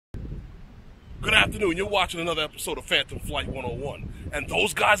Good afternoon. You're watching another episode of Phantom Flight 101. And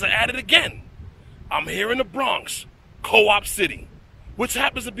those guys are at it again. I'm here in the Bronx, Co-op City, which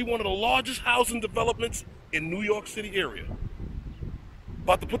happens to be one of the largest housing developments in New York City area.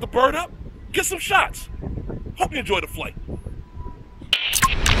 About to put the bird up, get some shots. Hope you enjoy the flight.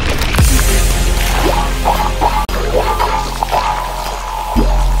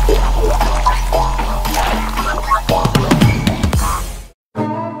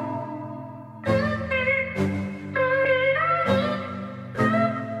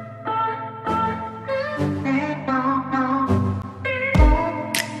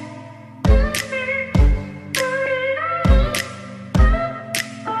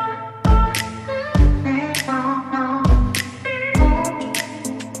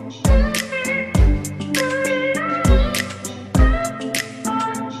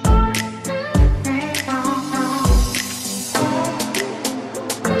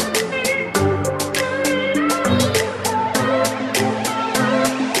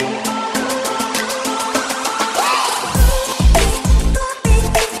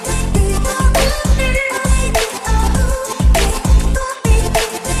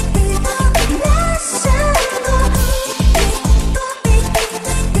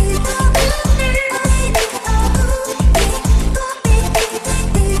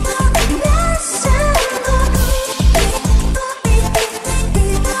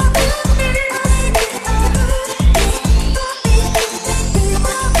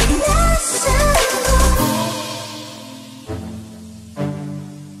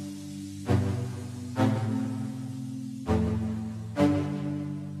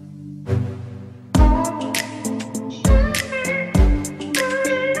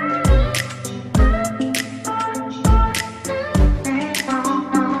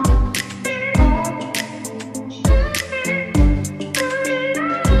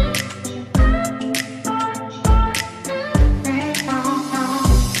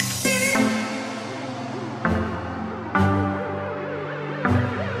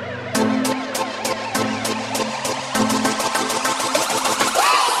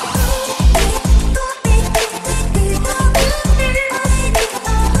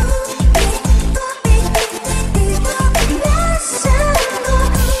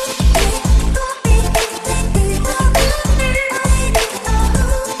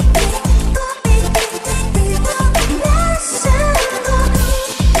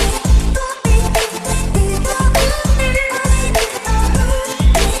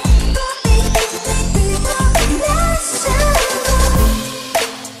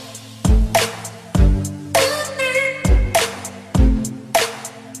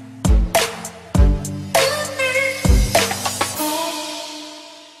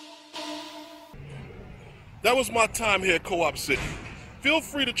 That was my time here at Co-op City. Feel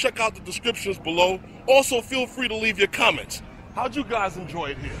free to check out the descriptions below. Also, feel free to leave your comments. How'd you guys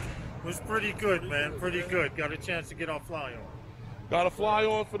enjoy it here? It was pretty good, man. Pretty good. Got a chance to get our fly on. Got a fly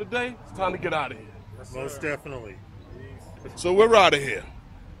on for the day? It's time to get out of here. Yes, most definitely. So we're out of here.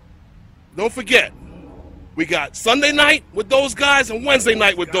 Don't forget, we got Sunday night with those guys and Wednesday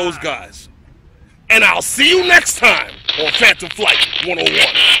night with those guys. And I'll see you next time on Phantom Flight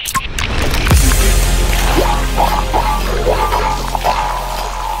 101.